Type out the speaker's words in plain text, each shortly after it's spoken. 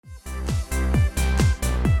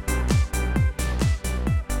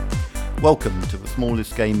Welcome to The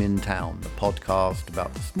Smallest Game in Town, the podcast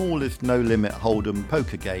about the smallest no-limit hold'em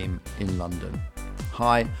poker game in London.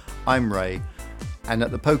 Hi, I'm Ray, and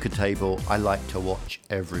at the poker table I like to watch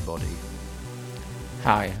everybody.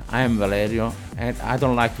 Hi, I'm Valerio, and I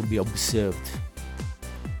don't like to be observed.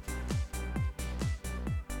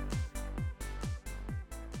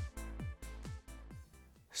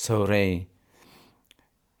 So Ray,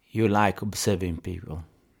 you like observing people,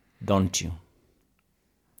 don't you?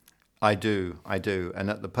 I do. And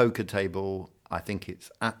at the poker table, I think it's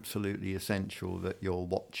absolutely essential that you're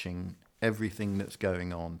watching everything that's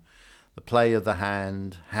going on. The play of the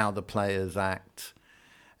hand, how the players act,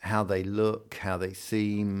 how they look, how they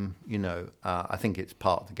seem, I think it's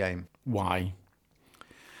part of the game. Why?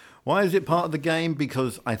 Why is it part of the game?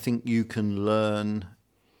 Because I think you can learn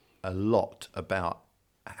a lot about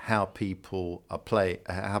how people are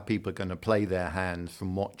going to play their hands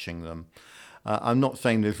from watching them. I'm not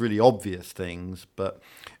saying there's really obvious things, but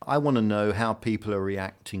I want to know how people are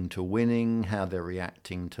reacting to winning, how they're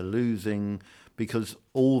reacting to losing, because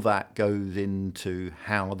all that goes into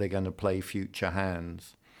how they're going to play future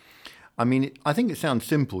hands. I mean, I think it sounds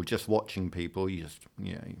simple just watching people. You just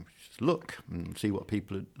look and see what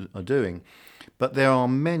people are doing. But there are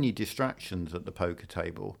many distractions at the poker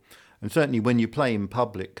table. And certainly when you play in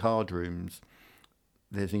public card rooms,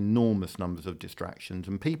 there's enormous numbers of distractions,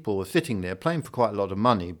 and people are sitting there playing for quite a lot of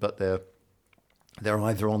money, but they're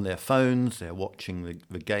either on their phones, they're watching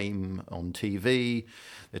the game on TV,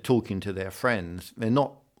 they're talking to their friends. They're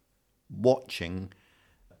not watching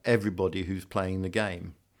everybody who's playing the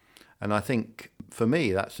game. And I think, for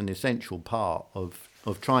me, that's an essential part of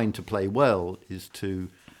trying to play well, is to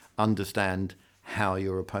understand how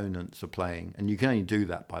your opponents are playing. And you can only do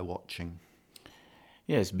that by watching.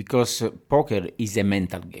 Yes, because poker is a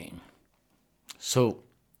mental game. So,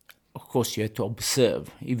 of course, you have to observe.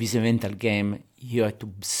 If it's a mental game, you have to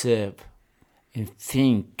observe and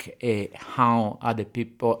think how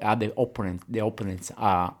the opponents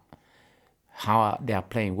are, how they are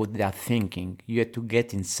playing, what they are thinking. You have to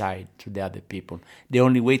get inside to the other people. The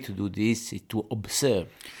only way to do this is to observe.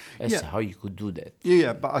 That's how you could do that.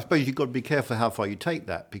 Yeah, but I suppose you've got to be careful how far you take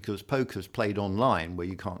that, because poker's played online where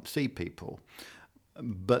you can't see people.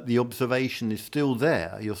 But the observation is still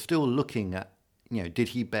there. You're still looking at, did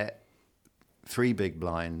he bet 3 big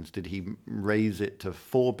blinds? Did he raise it to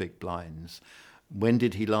 4 big blinds? When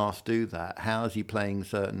did he last do that? How is he playing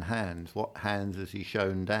certain hands? What hands has he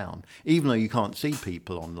shown down? Even though you can't see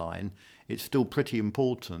people online, it's still pretty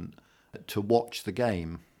important to watch the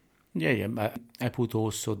game. Yeah, but I put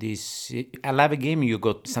also this. I love a game. You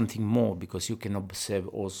got something more, because you can observe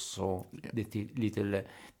also the little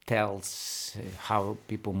tells how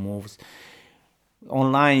people moves.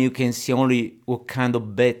 Online, you can see only what kind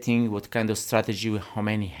of betting, what kind of strategy, how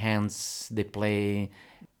many hands they play.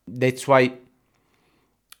 That's why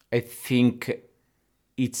I think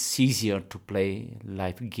it's easier to play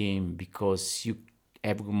live game, because you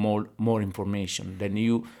have more information. Then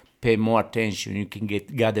you pay more attention. You can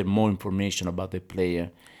gather more information about the player.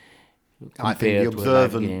 I think the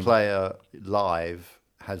observant player live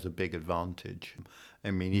has a big advantage. I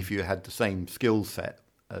mean, if you had the same skill set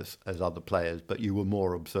as other players, but you were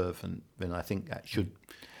more observant, then I think that should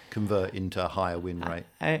convert into a higher win rate.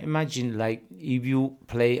 I imagine, like, if you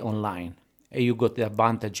play online, you got the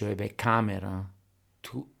advantage of a camera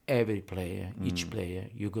to every player, each player.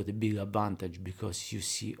 You got a big advantage because you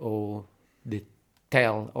see all the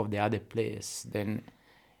tell of the other players. Then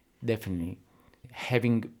definitely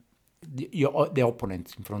having the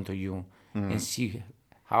opponent in front of you and see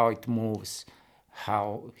how it moves,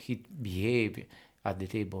 how he behaves at the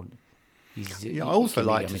table. I also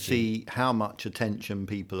like to see how much attention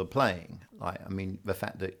people are playing. The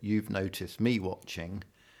fact that you've noticed me watching,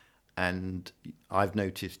 and I've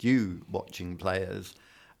noticed you watching players,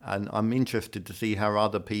 and I'm interested to see how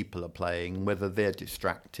other people are playing, whether they're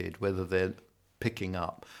distracted, whether they're picking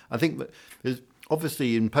up. I think that there's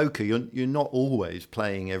obviously in poker you're not always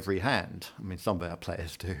playing every hand. I mean, some of our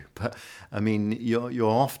players do, but I mean you're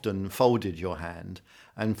often folded your hand,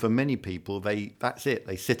 and for many people that's it.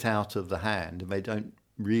 They sit out of the hand and they don't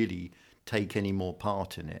really take any more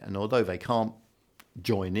part in it. And although they can't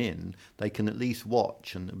join in, they can at least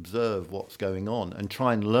watch and observe what's going on and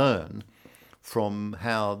try and learn from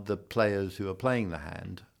how the players who are playing the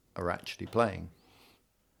hand are actually playing.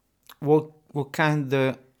 What kind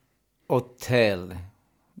of hotel,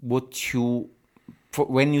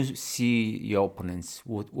 when you see your opponents,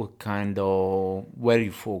 what kind of, where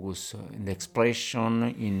you focus in the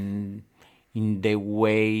expression, in the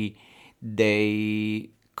way they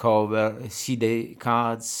cover, see the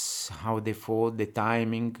cards, how they fold, the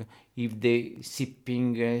timing. if they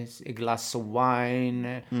sipping a glass of wine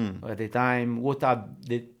at the time. What are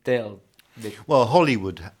the tell? Well,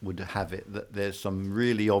 Hollywood would have it that there's some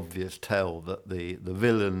really obvious tell that the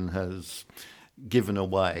villain has given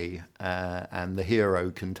away and the hero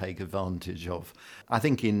can take advantage of. I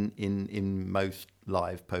think in most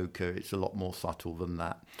live poker it's a lot more subtle than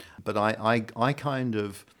that. But I kind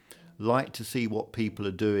of like to see what people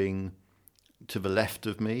are doing to the left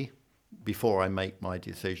of me before I make my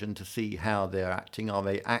decision, to see how they're acting. Are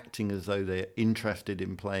they acting as though they're interested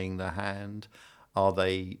in playing their hand? Are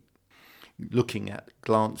they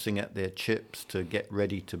glancing at their chips to get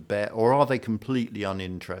ready to bet, or are they completely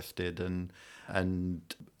uninterested and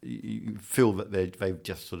you feel that they've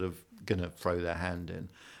just sort of going to throw their hand in?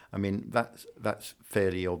 I mean, that's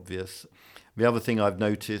fairly obvious. The other thing I've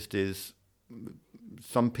noticed is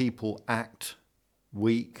some people act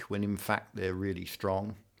weak when in fact they're really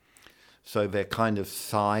strong. So they're kind of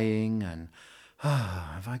sighing and,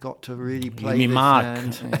 have I got to really play this Mark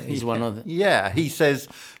hand? is one of the... Yeah, he says,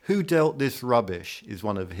 who dealt this rubbish is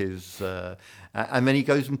one of his... and then he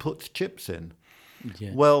goes and puts chips in.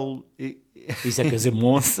 Yeah. Well... He's like a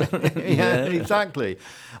monster. Yeah, exactly.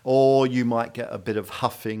 Or you might get a bit of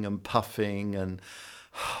huffing and puffing and,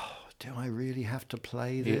 do I really have to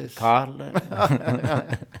play this? Carl?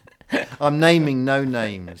 I'm naming no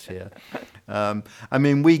names here. I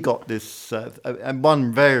mean, we got this, and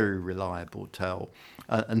one very reliable tell,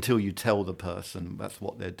 until you tell the person that's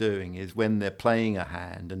what they're doing, is when they're playing a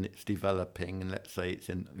hand and it's developing, and let's say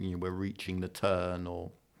we're reaching the turn or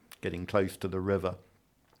getting close to the river,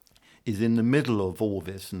 is in the middle of all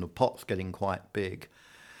this and the pot's getting quite big,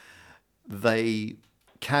 they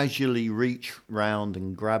casually reach round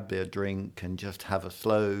and grab their drink and just have a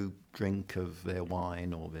slow drink of their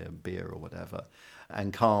wine or their beer or whatever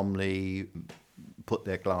and calmly put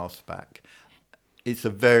their glass back. It's a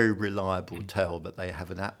very reliable tell that they have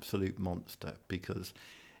an absolute monster, because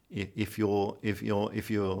if you're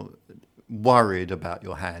worried about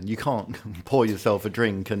your hand, you can't pour yourself a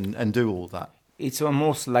drink and do all that. It's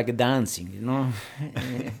almost like dancing, you know.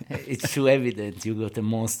 It's too evident you got a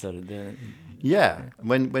monster. Yeah,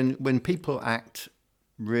 when people act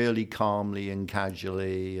really calmly and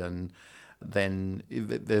casually, and then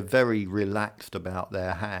they're very relaxed about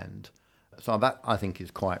their hand. So that, I think, is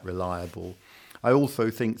quite reliable. I also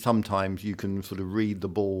think sometimes you can sort of read the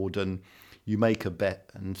board and you make a bet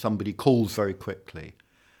and somebody calls very quickly.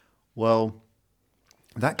 Well,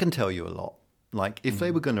 that can tell you a lot. Like, if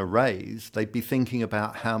they were going to raise, they'd be thinking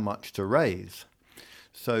about how much to raise.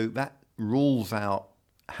 So that rules out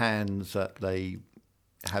hands that they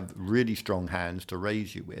have really strong hands to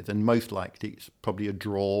raise you with. And most likely it's probably a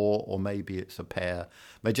draw, or maybe it's a pair.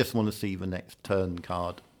 They just want to see the next turn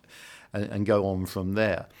card and go on from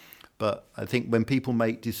there. But I think when people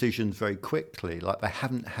make decisions very quickly, like they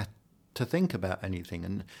haven't had to think about anything.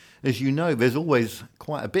 And as you know, there's always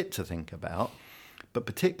quite a bit to think about. But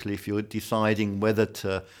particularly if you're deciding whether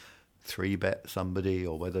to 3-bet somebody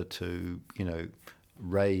or whether to,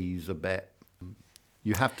 raise a bet,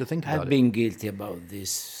 you have to think about it. I've been guilty about this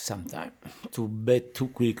sometimes, to bet too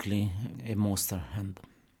quickly a monster hand.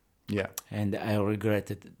 Yeah. And I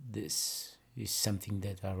regretted this. It's something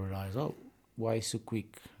that I realized, why so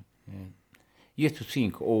quick? You have to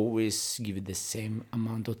think, always give it the same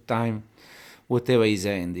amount of time. Whatever is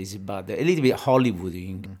end is bad. A little bit Hollywood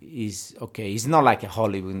is okay. It's not like a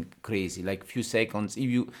Hollywood crazy, like few seconds. If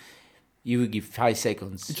you give 5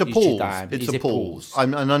 seconds, it's a each pause. time, It's a pause.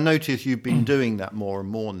 And I notice you've been doing that more and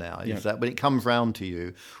more now. Is that when it comes round to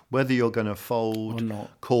you, whether you're going to fold,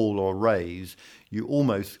 call, or raise,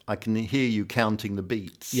 I can hear you counting the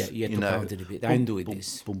beats. Yeah, you have to count the beat. I'm doing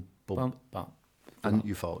this. Boom, boom, Bum, bum, and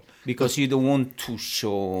you fold because you don't want to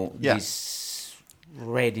show this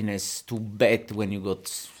readiness to bet when you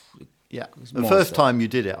got. Yeah, the first time you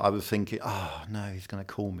did it, I was thinking, oh, no, he's going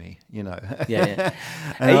to call me, Yeah.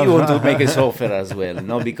 And you want to make it suffer as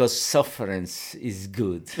well, because sufferance is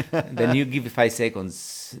good. Then you give 5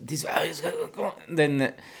 seconds.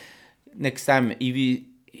 Then next time, if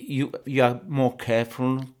you are more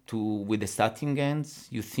careful with the starting hands,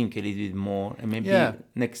 you think a little bit more. And maybe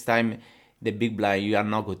next time, the big blind, you are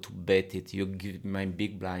not going to bet it. You give my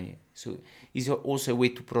big blind. So it's also a way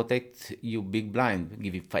to protect your big blind,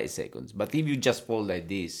 give it 5 seconds. But if you just fold like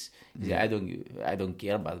this, I don't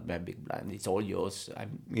care about my big blind. It's all yours.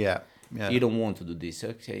 You don't want to do this.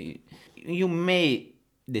 Okay, you may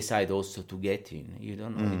decide also to get in. You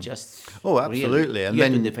don't know. Just absolutely. Really, and you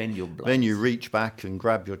then have to defend your blinds. Then you reach back and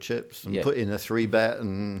grab your chips and put in a 3-bet,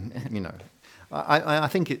 and I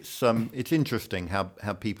think it's interesting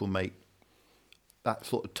how people make that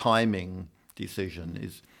sort of timing decision.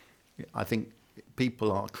 I think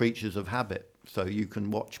people are creatures of habit, so you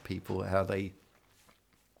can watch people how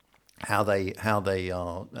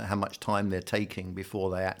much time they're taking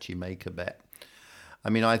before they actually make a bet. I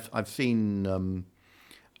mean, I've seen.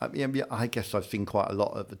 I guess I've seen quite a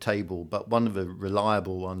lot at the table, but one of the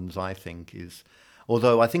reliable ones I think is,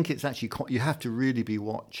 although I think it's actually you have to really be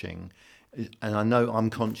watching, and I know I'm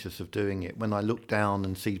conscious of doing it. When I look down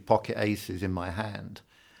and see pocket aces in my hand,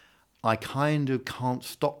 I kind of can't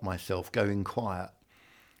stop myself going quiet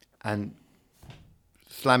and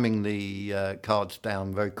slamming the cards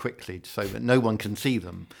down very quickly so that no one can see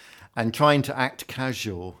them, and trying to act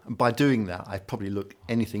casual. And by doing that, I probably look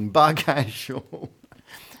anything but casual.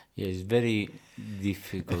 Yeah, it's very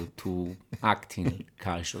difficult to acting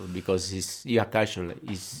casual because you are casual.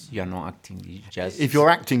 You are not acting. You just if you're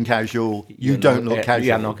acting casual, you don't look casual.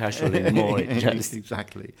 You are not casual anymore.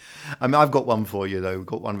 Exactly. I mean, I've got one for you though. We've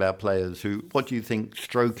got one of our players who. What do you think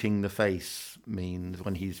stroking the face means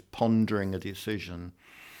when he's pondering a decision?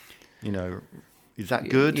 You know, is that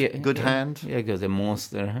good? Good hand? Yeah, because the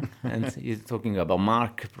monster. And you're talking about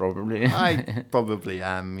Mark, probably. I probably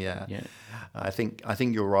am. Yeah. I think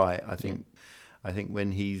you're right. I think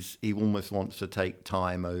when he almost wants to take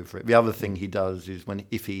time over it. The other thing he does is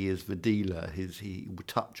if he is the dealer, he will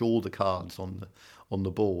touch all the cards on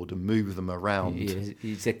the board and move them around.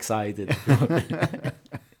 He's excited.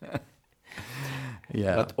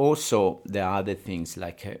 Yeah. But also there are other things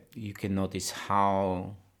like you can notice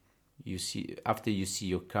how you see after you see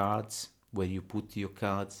your cards, where you put your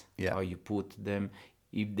cards, how you put them.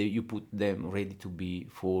 If you put them ready to be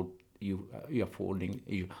folded, you are folding.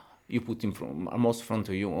 You put him from almost front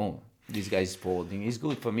of you. Oh, this guy is folding. It's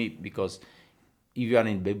good for me because if you are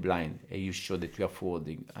in big blind and you show that you are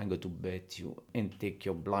folding, I'm going to bet you and take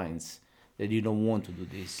your blinds that you don't want to do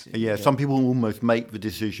this. Yeah, some people almost make the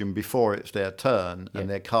decision before it's their turn, and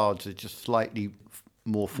their cards are just slightly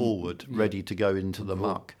more forward, ready to go into the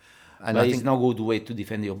muck. And but it's not a good way to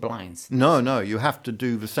defend your blinds. No, you have to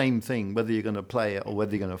do the same thing whether you're going to play it or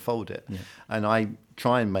whether you're going to fold it. Yeah. And I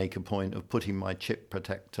try and make a point of putting my chip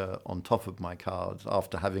protector on top of my cards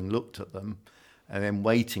after having looked at them, and then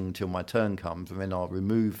waiting till my turn comes, and then I'll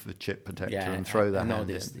remove the chip protector and throw that hand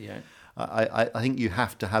in. Yeah. I think you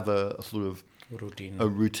have to have a sort of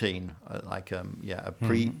routine, like a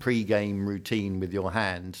pre-game routine with your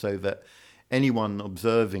hand, so that anyone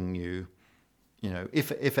observing you. You know,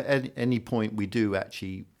 if at any point we do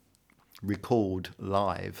actually record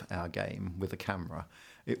live our game with a camera,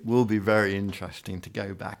 it will be very interesting to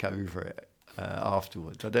go back over it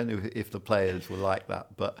afterwards. I don't know if the players will like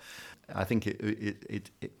that, but I think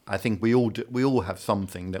I think we all have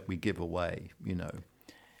something that we give away. You know.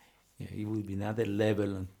 Yeah, it will be another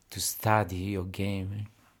level to study your game.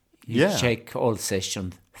 You check all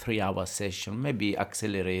session, 3-hour session, maybe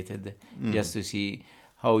accelerated, just to see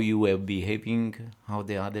how you were behaving, how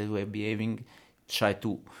the others were behaving. Try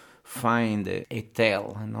to find a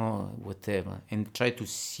tell, whatever, and try to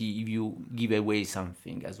see if you give away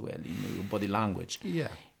something as well in your body language. Yeah.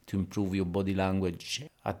 To improve your body language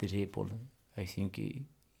at the table, I think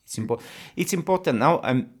it's important. It's important now.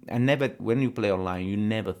 I never, when you play online, you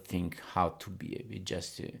never think how to behave. You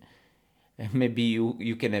just maybe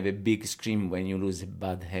you can have a big scream when you lose a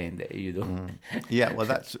bad hand. You don't. Yeah,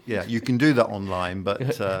 well, you can do that online, but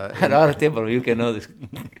at our table you cannot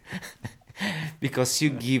because you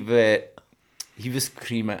give a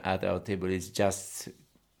scream at our table. It's just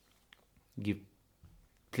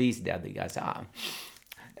please the other guys.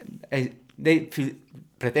 They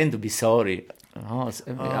pretend to be sorry. Also,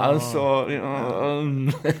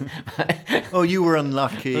 oh, you were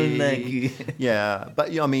unlucky. Yeah,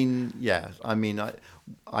 but I mean,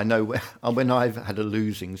 I know when I've had a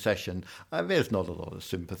losing session, there's not a lot of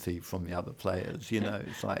sympathy from the other players. You know,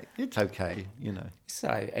 it's like it's okay. You know, it's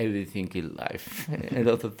like everything in life. A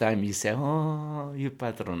lot of time you say, "Oh, you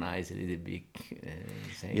patronize a little bit."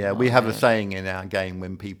 We have a saying in our game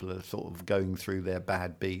when people are sort of going through their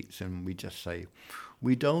bad beats, and we just say,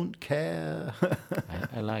 "We don't care."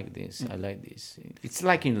 I like this. It's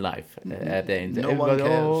like in life at the end. No one cares.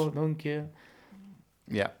 Oh, don't care.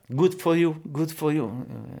 Yeah. Good for you.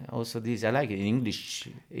 Also, this I like it in English.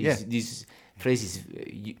 This phrase is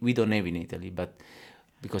we don't have in Italy, but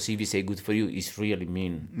because if you say "good for you," it's really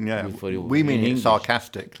mean. Yeah. Good for you. We mean it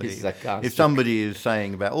sarcastically. It's sarcastic. If somebody is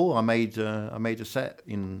saying about, "Oh, I made a set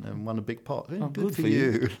and won a big pot," good for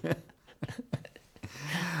you.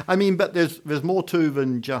 I mean, but there's more to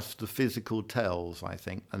than just the physical tells, I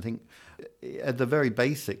think. I think at the very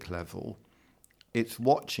basic level, it's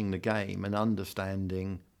watching the game and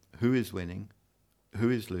understanding who is winning, who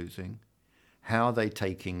is losing, how are they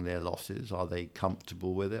taking their losses? Are they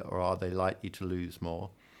comfortable with it, or are they likely to lose more?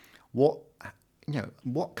 What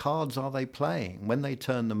cards are they playing when they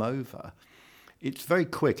turn them over? It's very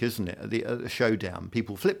quick, isn't it? At the showdown,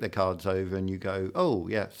 people flip their cards over and you go, oh,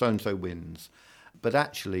 yeah, so-and-so wins. But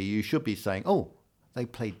actually, you should be saying, oh, they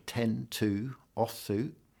played 10-2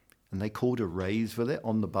 offsuit and they called a raise with it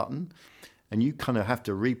on the button. And you kind of have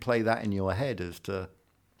to replay that in your head as to,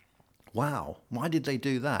 wow, why did they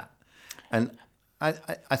do that? And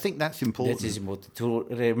I think that's important. That is important to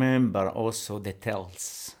remember also the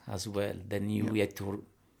tells as well. Then you have to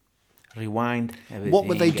rewind everything. What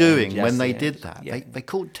were they doing when they did that? Yeah. They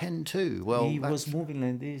called 10-2. Well, he was moving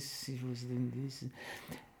like this. He was doing this.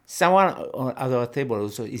 Someone at our table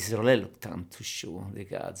also is reluctant to show the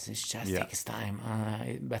cards. It just takes time.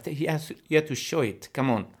 But you have to show it. Come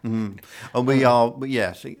on. And we are,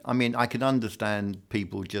 yes. I mean, I can understand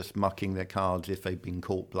people just mucking their cards if they've been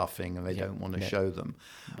caught bluffing and they don't want to show them.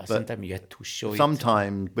 But sometimes you have to show it.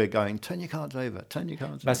 Sometimes we're going, turn your cards over, turn your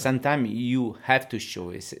cards over. But sometimes you have to show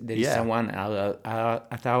it. There is someone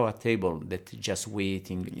at our table that just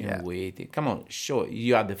waiting and waiting. Come on, show.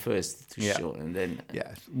 You are the first to show. And then...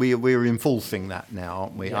 Yes. We're enforcing that now,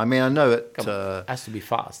 aren't we? Yeah. I mean, I know it has to be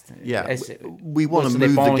fast. Yeah, we want to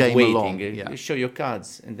move the game along. You show your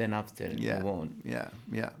cards, and then after you won. Yeah.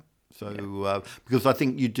 So because I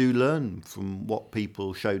think you do learn from what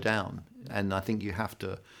people show down, and I think you have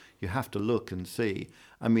to look and see.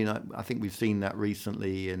 I mean, I think we've seen that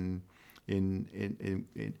recently in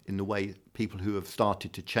the way people who have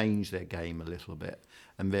started to change their game a little bit,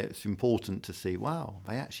 and it's important to see. Wow,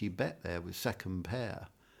 they actually bet there with second pair.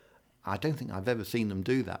 I don't think I've ever seen them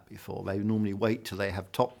do that before. They normally wait till they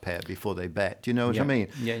have top pair before they bet. Do you know what I mean?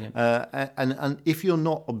 Yeah. And if you're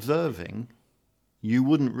not observing, you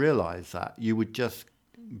wouldn't realise that. You would just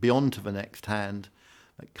be on to the next hand.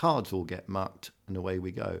 Like, cards all get mucked, and away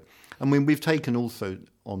we go. I mean, we've taken also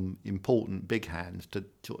on important big hands to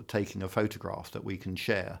taking a photograph that we can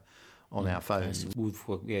share on our phones. We would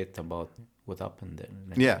forget about what happened there.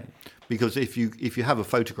 Yeah, because if you have a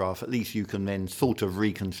photograph, at least you can then sort of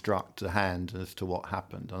reconstruct the hand as to what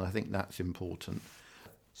happened, and I think that's important.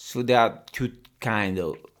 So there are two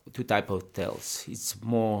type of tells. It's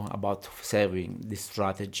more about observing the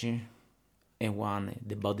strategy, and one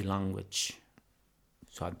the body language.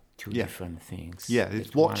 So two different things. Yeah,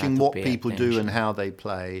 it's watching what people do and how they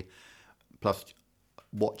play, plus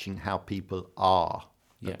watching how people are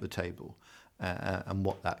at the table, and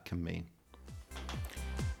what that can mean.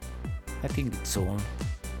 I think it's all.